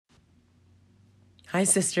Hi,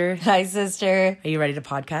 sister. Hi, sister. Are you ready to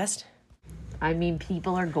podcast? I mean,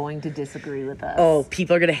 people are going to disagree with us. Oh,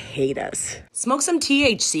 people are going to hate us. Smoke some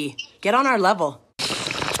THC. Get on our level.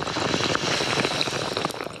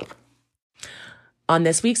 On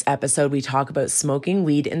this week's episode, we talk about smoking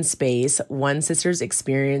weed in space, one sister's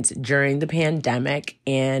experience during the pandemic,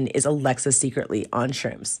 and is Alexa secretly on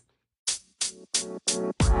shrooms?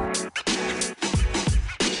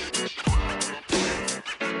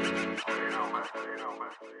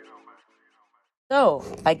 So,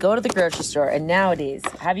 I go to the grocery store, and nowadays,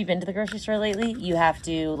 have you been to the grocery store lately? You have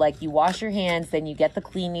to, you wash your hands, then you get the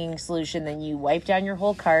cleaning solution, then you wipe down your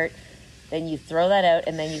whole cart, then you throw that out,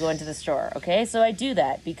 and then you go into the store, okay? So I do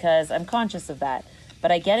that because I'm conscious of that.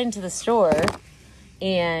 But I get into the store,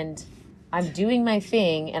 and I'm doing my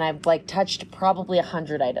thing, and I've, touched probably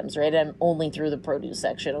 100 items, right? I'm only through the produce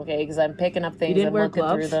section, okay? Because I'm picking up things, I'm looking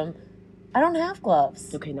through them. I don't have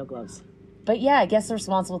gloves. Okay, no gloves. But yeah, I guess the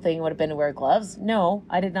responsible thing would have been to wear gloves. No,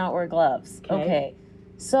 I did not wear gloves. Okay.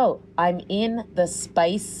 So I'm in the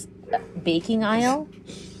spice baking aisle,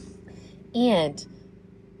 and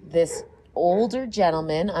this older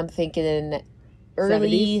gentleman, I'm thinking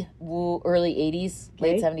early 80s,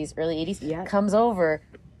 late 70s, early 80s, comes over,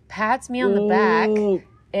 pats me on the back,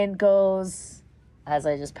 and goes, as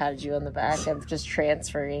I just patted you on the back, I'm just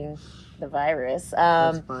transferring the virus.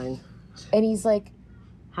 That's fine. And he's like,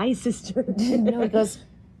 hi, sister. No, he goes,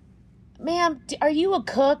 ma'am, are you a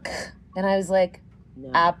cook? And I was like, no,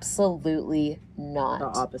 absolutely not.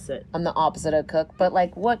 The opposite. I'm the opposite of a cook. But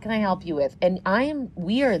what can I help you with? And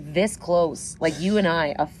we are this close, you and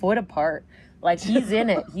I, a foot apart. He's in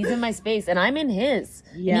it. He's in my space and I'm in his.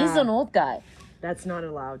 Yeah. And he's an old guy. That's not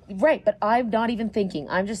allowed. Right. But I'm not even thinking.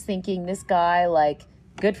 I'm just thinking this guy,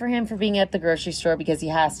 good for him for being at the grocery store because he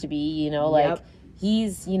has to be, yep.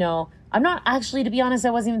 He's, I'm not actually, to be honest,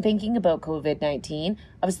 I wasn't even thinking about COVID-19.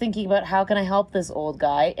 I was thinking about how can I help this old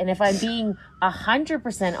guy. And if I'm being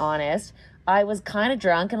 100% honest, I was kind of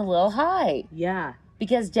drunk and a little high. Yeah.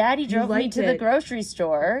 Because Daddy drove me to the grocery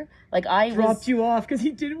store. Dropped you off because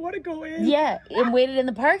he didn't want to go in. Yeah, and waited in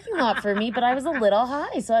the parking lot for me, but I was a little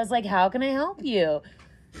high. So I was like, how can I help you?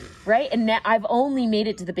 Right? And now I've only made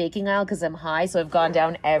it to the baking aisle because I'm high, so I've gone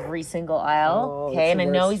down every single aisle. Okay, and I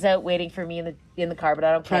know he's out waiting for me in the car, but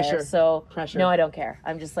I don't care. So no, I don't care.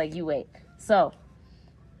 I'm just you wait. So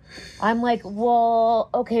I'm like, well,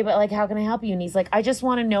 okay, but how can I help you? And he's like, I just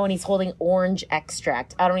want to know. And he's holding orange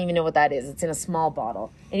extract. I don't even know what that is. It's in a small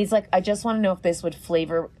bottle. And he's like, I just want to know if this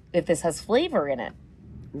has flavor in it.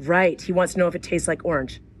 Right. He wants to know if it tastes like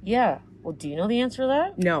orange. Yeah. Well, do you know the answer to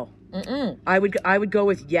that? No. I would go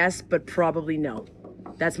with yes, but probably no.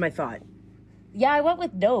 That's my thought. Yeah, I went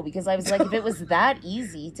with no because I was like, if it was that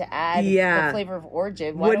easy to add the flavor of orange,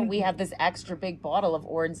 why don't we have this extra big bottle of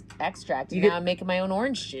orange extract? And now I'm making my own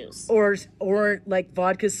orange juice. Or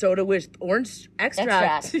vodka soda with orange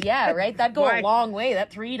extract. Yeah, right? That'd go a long way. That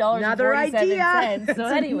 $3.47. Another idea. So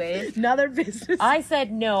anyways. Another business. I said,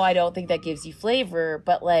 no, I don't think that gives you flavor.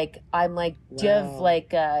 But I'm like, do you have do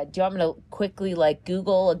you want me to quickly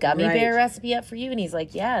Google a gummy bear recipe up for you? And he's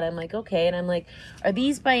like, yeah. And I'm like, okay. And I'm like, are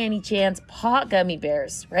these by any chance pot gummy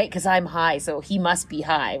bears, right? Because I'm high, so he must be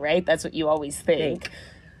high, right? That's what you always think.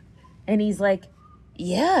 And he's like,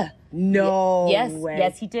 yeah. No way.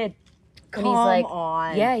 Yes, he did. Come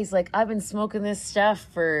on. Yeah, he's like, I've been smoking this stuff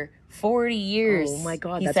for 40 years. Oh my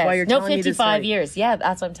God, that's why you're telling me this story. 55 years. Yeah,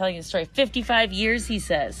 that's why I'm telling you the story. 55 years, he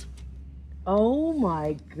says. Oh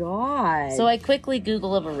my God. So I quickly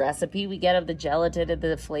Google a recipe. We get of the gelatin and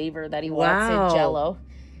the flavor that he wants in Jell-O.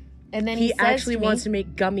 And then he actually wants to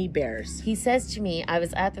make gummy bears. He says to me, I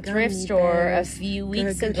was at the thrift store a few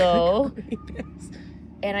weeks ago,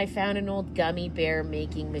 and I found an old gummy bear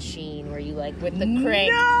making machine where you with the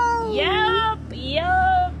crank. No!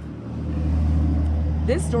 Yup.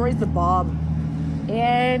 This story's the bomb.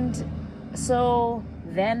 And so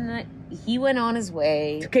then he went on his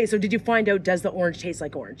way. Okay, so did you find out, does the orange taste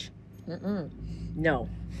like orange? No.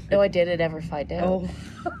 No, I didn't ever find out. Oh.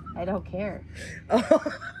 I don't care.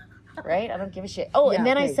 Right? I don't give a shit. Oh, yeah, and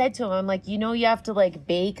then I said to him, I'm like, you have to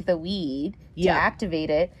bake the weed to activate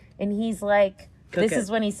it. And he's like, this is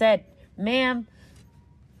when he said, ma'am,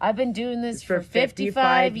 I've been doing this for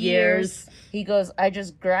 55 years. He goes, I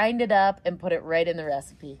just grind it up and put it right in the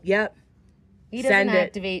recipe. Yep. He doesn't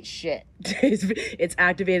activate shit. It's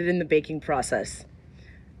activated in the baking process.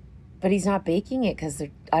 But he's not baking it because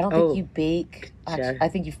I don't think you bake. Actually, I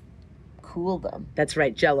think you cool them. That's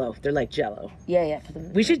right, Jell-O. They're like Jell-O. Yeah.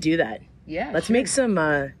 We should do that. Yeah. Let's make some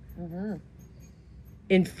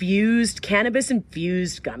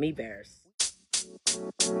cannabis-infused gummy bears.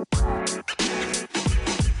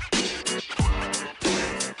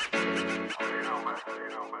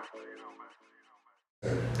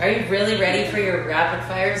 Are you really ready for your rapid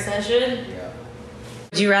fire session? Yeah.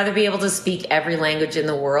 Would you rather be able to speak every language in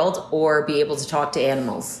the world or be able to talk to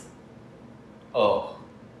animals? Oh.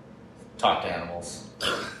 Talk to animals.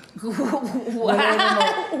 What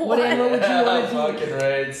animal would you want to be? Fucking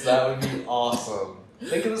right. That would be awesome.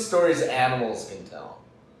 Think of the stories animals can tell.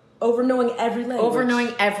 Over knowing every language. Over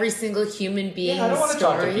knowing every single human being's I don't want to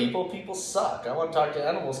story. talk to people. People suck. I want to talk to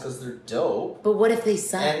animals because they're dope. But what if they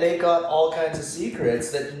suck? And they got all kinds of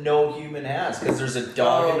secrets that no human has because there's a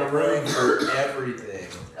dog in the room for everything.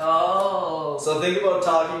 Oh. So think about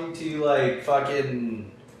talking to like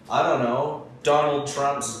fucking, I don't know, Donald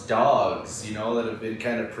Trump's dogs, you know, that have been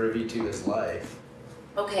kind of privy to his life.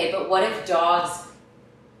 Okay, but what if dogs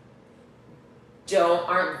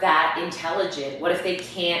aren't that intelligent? What if they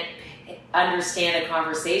can't understand a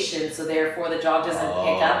conversation, so therefore the dog doesn't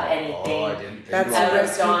pick up anything? I didn't think That's about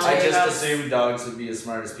what that. I I just assumed dogs would be as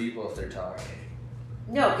smart as people if they're talking.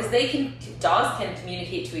 No, because dogs can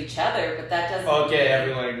communicate to each other, but that doesn't. Okay,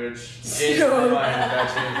 every language. Changed my mind. That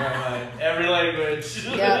changed my mind. Every language.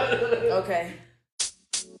 Yeah. Okay.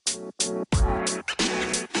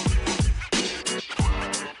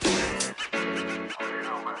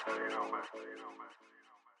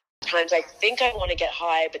 Times I think I want to get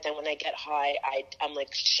high, but then when I get high, I'm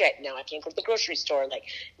like, shit, now I can't go to the grocery store. Like,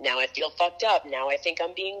 now I feel fucked up. Now I think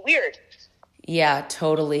I'm being weird. Yeah,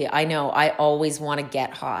 totally. I know. I always want to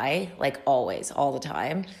get high, like always, all the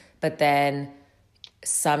time. But then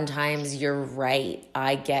sometimes you're right.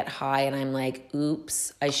 I get high and I'm like,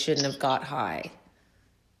 oops, I shouldn't have got high.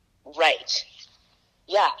 Right.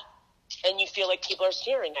 Yeah. And you feel like people are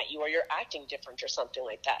staring at you or you're acting different or something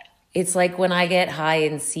like that. It's like when I get high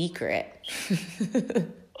in secret.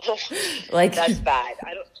 Like That's bad.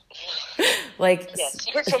 I don't. Like Yeah,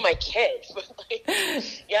 secret from my kid. Like,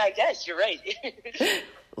 yeah, I guess you're right.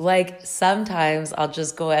 like sometimes I'll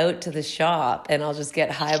just go out to the shop and I'll just get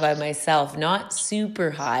high by myself. Not super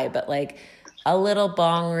high, but like a little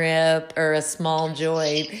bong rip or a small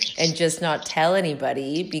joint and just not tell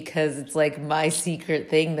anybody because it's like my secret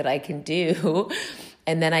thing that I can do.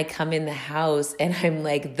 And then I come in the house and I'm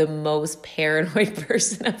like the most paranoid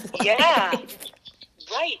person of life. Yeah.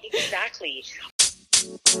 Right, exactly.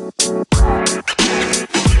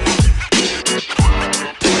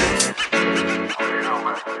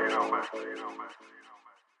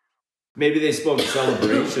 Maybe they smoked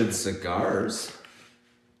Celebration cigars.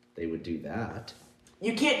 They would do that.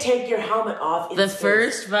 You can't take your helmet off. The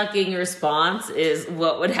first fucking response is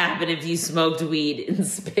what would happen if you smoked weed in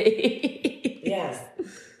space. Yes.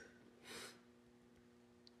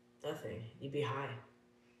 Nothing. You'd be high.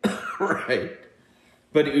 Right.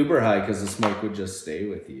 But uber high because the smoke would just stay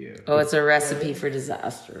with you. Oh, it's a recipe for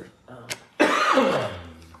disaster.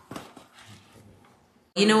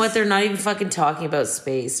 You know what? They're not even fucking talking about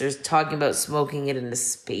space. They're talking about smoking it in a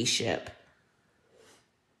spaceship.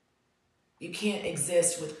 You can't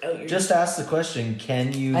exist without your... Just ask the question,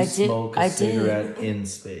 can you smoke a cigarette in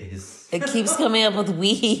space? It keeps coming up with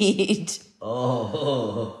weed.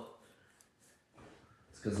 Oh.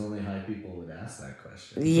 It's because only high people would ask that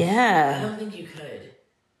question. I Yeah. don't think you could.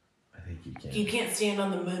 I think you can. You can't stand on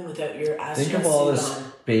the moon without your astrosuit Think of all the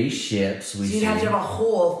on. spaceships we So see. you'd have to have a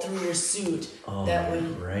hole through your suit Oh, that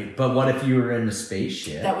would right. But what if you were in a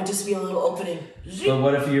spaceship? that would just be a little opening. But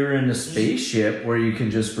what if you were in a spaceship where you can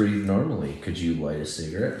just breathe normally? Could you light a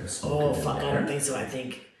cigarette and smoke Oh it in fuck! I there? don't think so. I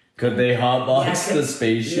think. Could they hotbox could- the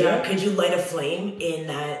spaceship? Yeah, could you light a flame in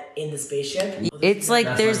the spaceship? It's like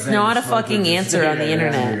That's what there's I'm saying, not a smoke fucking with a answer on the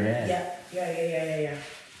cigarette around internet. your head. Yeah.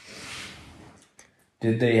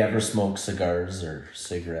 Did they ever smoke cigars or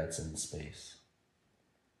cigarettes in space?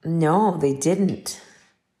 No, they didn't.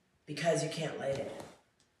 Because you can't light it.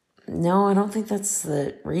 No, I don't think that's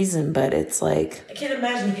the reason, but it's like... I can't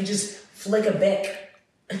imagine you could just flick a bic.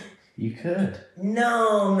 You could.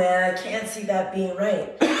 No, man, I can't see that being right.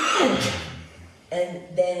 And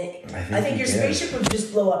then I think you your could. spaceship would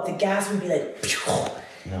just blow up. The gas would be like,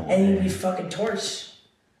 No and you'd way. be fucking torched.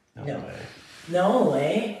 No way. No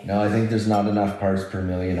way. No, I think there's not enough parts per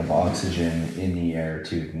million of oxygen in the air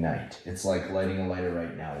to ignite. It's like lighting a lighter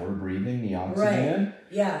right now. We're breathing the oxygen. Right.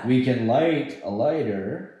 Yeah. We can light a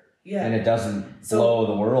lighter Yeah. and it doesn't So- blow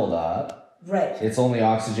the world up. Right. It's only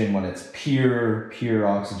oxygen when it's pure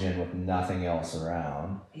oxygen with nothing else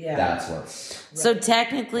around. Yeah. That's what's... So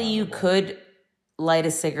technically you could light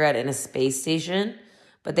a cigarette in a space station,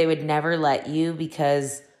 but they would never let you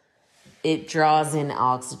because it draws in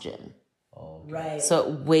oxygen. Right. So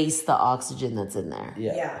it wastes the oxygen that's in there.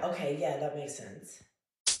 Yeah. Yeah. Okay. Yeah, that makes sense.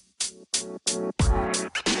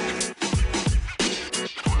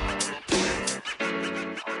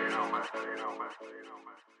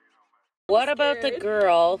 What about the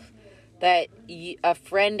girl that a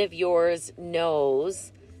friend of yours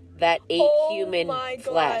knows that ate human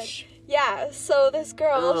flesh? Yeah, so this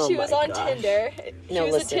girl, she was on Tinder. She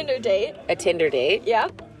was a Tinder date. A Tinder date? Yeah.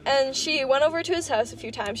 And she went over to his house a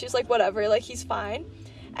few times. She was like, whatever, like, he's fine.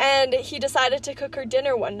 And he decided to cook her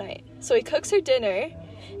dinner one night. So he cooks her dinner,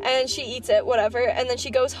 and she eats it, whatever. And then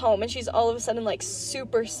she goes home, and she's all of a sudden, like,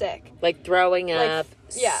 super sick. Like, throwing up,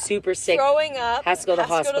 super sick. Throwing up. Has to go to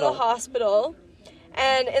the hospital.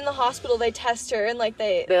 And in the hospital, they test her, and, like,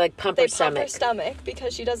 they like, pump her stomach. Pump her stomach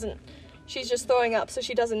because she's just throwing up, so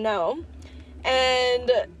she doesn't know. And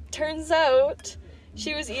turns out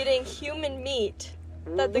she was eating human meat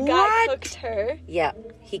that the guy cooked her. Yeah,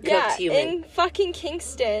 he cooked human. In fucking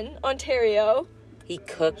Kingston, Ontario. He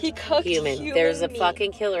cooked human. There's a meat.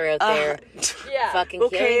 Fucking killer out there. Yeah. Fucking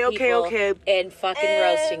killing people and fucking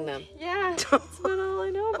roasting them. Yeah, that's not all I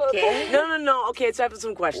know about that. No. Okay, so I have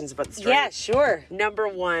some questions about the story. Yeah, sure. Number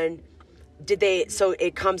one, so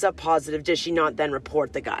it comes up positive, does she not then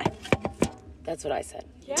report the guy? That's what I said.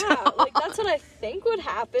 Yeah, like, that's what I think would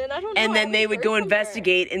happen. I don't know. And then they would go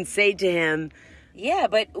investigate and say to him... Yeah,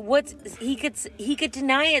 but he could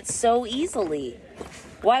deny it so easily.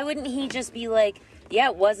 Why wouldn't he just be like, yeah,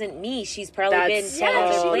 it wasn't me. She's probably been 10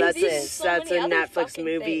 other places. That's a Netflix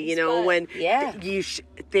movie, things, you know, when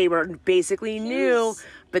they were basically new,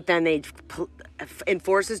 but then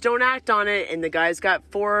enforcers don't act on it, and the guy's got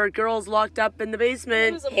 4 girls locked up in the basement.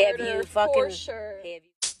 It was a murder, for sure.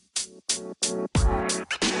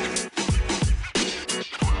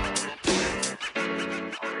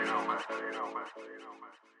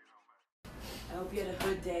 I hope you had a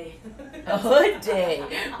hood day. A hood day?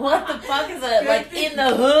 What the fuck is that? Like, in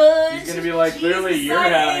the hood? He's gonna be like, clearly you're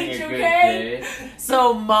having a good day.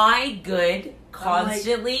 So my good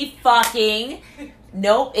constantly fucking...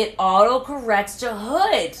 Nope, it auto-corrects to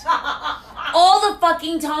hood. All the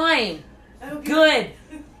fucking time. Good.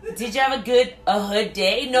 Did you have a hood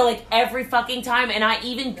day? No, like every fucking time. And I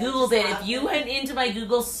even Googled it. If you went into my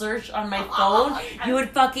Google search on my phone, you would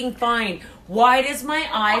fucking find, why does my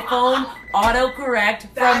iPhone autocorrect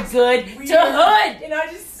from good to hood? And I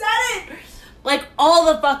just said it! Like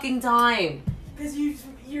all the fucking time. Because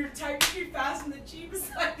you're typing too fast in the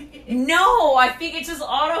cheapest idea. No, I think it just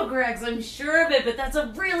autocorrects. I'm sure of it, but that's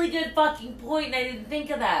a really good fucking point, and I didn't think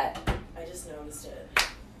of that. I just noticed it.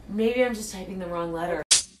 Maybe I'm just typing the wrong letter.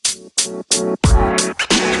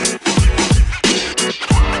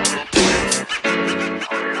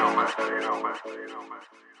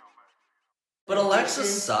 But Alexa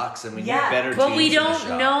sucks, and we need better but teams we in the don't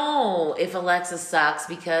shop. know if Alexa sucks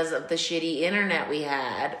because of the shitty internet we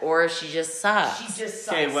had, or if she just sucks. She just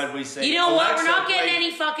sucks. Okay, what we say? You know Alexa, what? We're not getting like,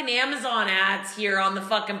 any fucking Amazon ads here on the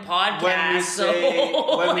fucking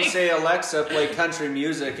podcast. When we say Alexa, play country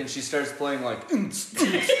music, and she starts playing like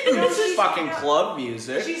fucking club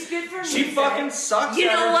music. She's good for She fucking sucks. You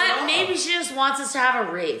at know her what? job. Maybe she just wants us to have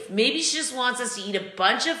a rave. Maybe she just wants us to eat a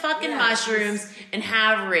bunch of fucking mushrooms and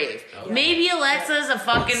have a rave. Okay. Maybe Alexa's a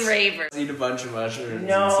fucking raver. Eat a bunch of mushrooms and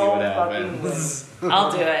see what happens.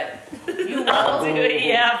 I'll do it. You will do it?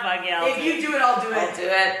 Yeah, fuck yeah. If you do it, I'll do it. I'll do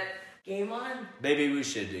it. Game on. Maybe we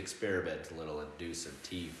should experiment a little and do some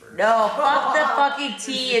tea first. No, fuck the fucking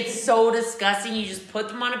tea. It's so disgusting. You just put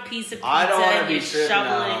them on a piece of pizza I don't want to and be you tripping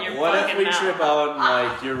shovel out. it in your What if fucking we mouth. trip out and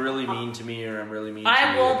like you're really mean to me or I'm really mean to you?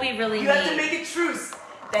 I won't be really You mean. have to make a truce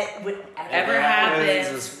that would Ever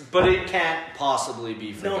happens. But it can't possibly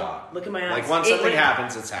be forgotten. No, look at my eyes. Like once something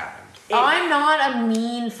happens, it's happened. I'm not a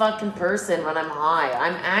mean fucking person when I'm high.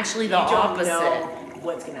 I'm actually the opposite. Know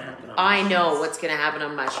what's gonna happen. I know what's gonna happen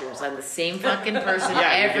on mushrooms. I'm the same fucking person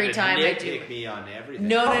every time I do Nitpick me on everything.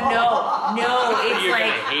 No. It's you're like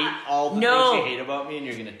gonna hate all the things you hate about me, and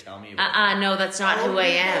you're gonna tell me about no, that's not who I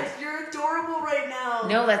am. You're adorable right now.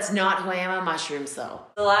 No, that's not who I am on mushrooms, though.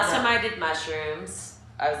 The last time I did mushrooms,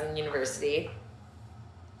 I was in university,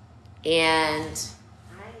 and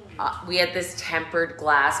we had this tempered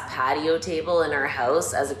glass patio table in our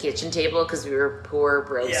house as a kitchen table because we were poor,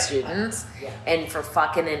 broke students. And for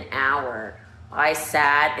fucking an hour, I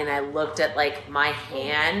sat and I looked at like my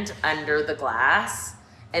hand under the glass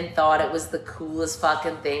and thought it was the coolest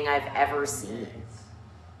fucking thing I've ever seen.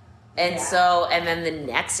 And and then the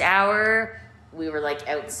next hour, we were like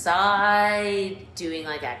outside doing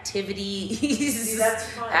like activities, See, that's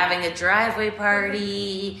fun. having a driveway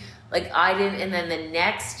party. Like I didn't, and then the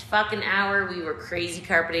next fucking hour we were crazy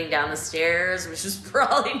carpeting down the stairs, which was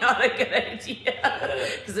probably not a good idea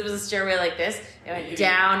because it was a stairway like this. It went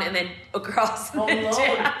down and then across and then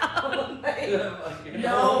down.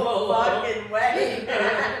 No fucking way.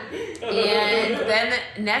 And then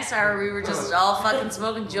the next hour we were just all fucking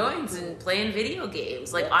smoking joints and playing video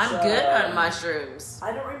games. Like, I'm good on mushrooms.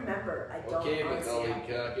 I don't remember. I don't. Okay, honestly. Macaulay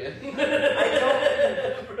Culkin.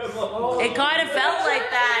 I don't. It kind of felt like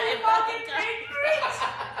that. It fucking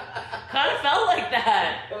kind of felt like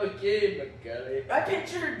that. Okay, Macaulay. I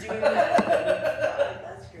picture her doing that. God,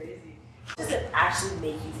 that's crazy. Does it actually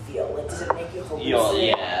make you feel? Like, does it make you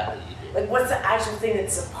hallucinate? Yeah. Like, what's the actual thing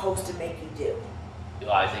that's supposed to make you do?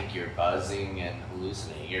 Well, I think you're buzzing and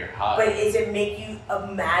hallucinating. You're high. But is it make you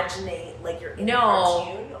imaginate like you're in a No.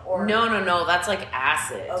 cartoon? Or No. That's like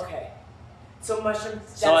acid. Okay. So mushrooms.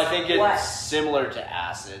 So I that's think what? it's similar to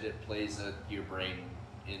acid. It plays your brain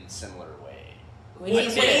in a similar way. We In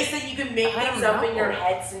need ways to, that you can make I things don't up in your know.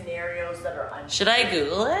 head, scenarios that are untrue. should I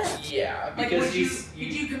Google it? Yeah, Like, because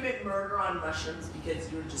would you commit murder on mushrooms because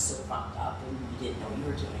you were just so fucked up and you didn't know what you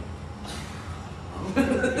were doing?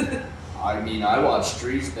 I mean, I watched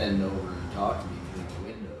trees bend over and talk to me through the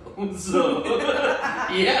window. So,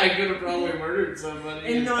 yeah, I could have probably murdered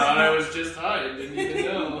somebody and thought I was just high and didn't even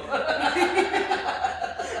know.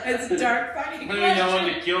 It's a dark fucking I mean, I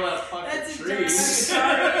wanted to kill that fucking That's a tree. dark.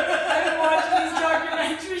 Sorry, I've been watching these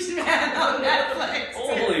documentaries, man, on Netflix.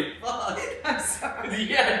 Holy fuck. I'm sorry.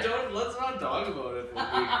 Yeah, let's not talk about it when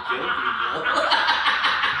we kill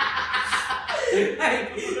Like,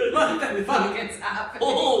 what the fuck is happening?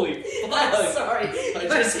 people. Holy fuck. I'm sorry. I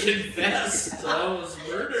just confessed I was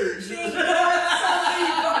murdered. Thank God somebody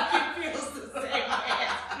fucking feels the same way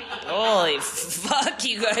as me. Holy fuck,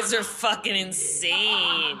 you guys are fucking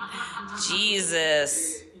insane.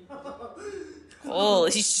 Jesus.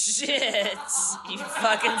 Holy shit. You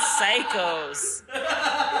fucking psychos.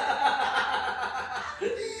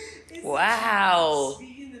 Wow.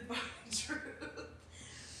 Speaking the fucking truth.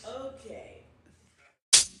 Okay.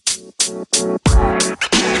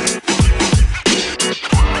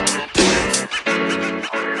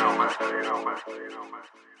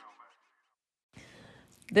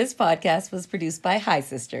 This podcast was produced by Hi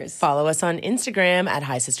Sisters. Follow us on Instagram at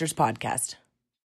Hi Sisters Podcast.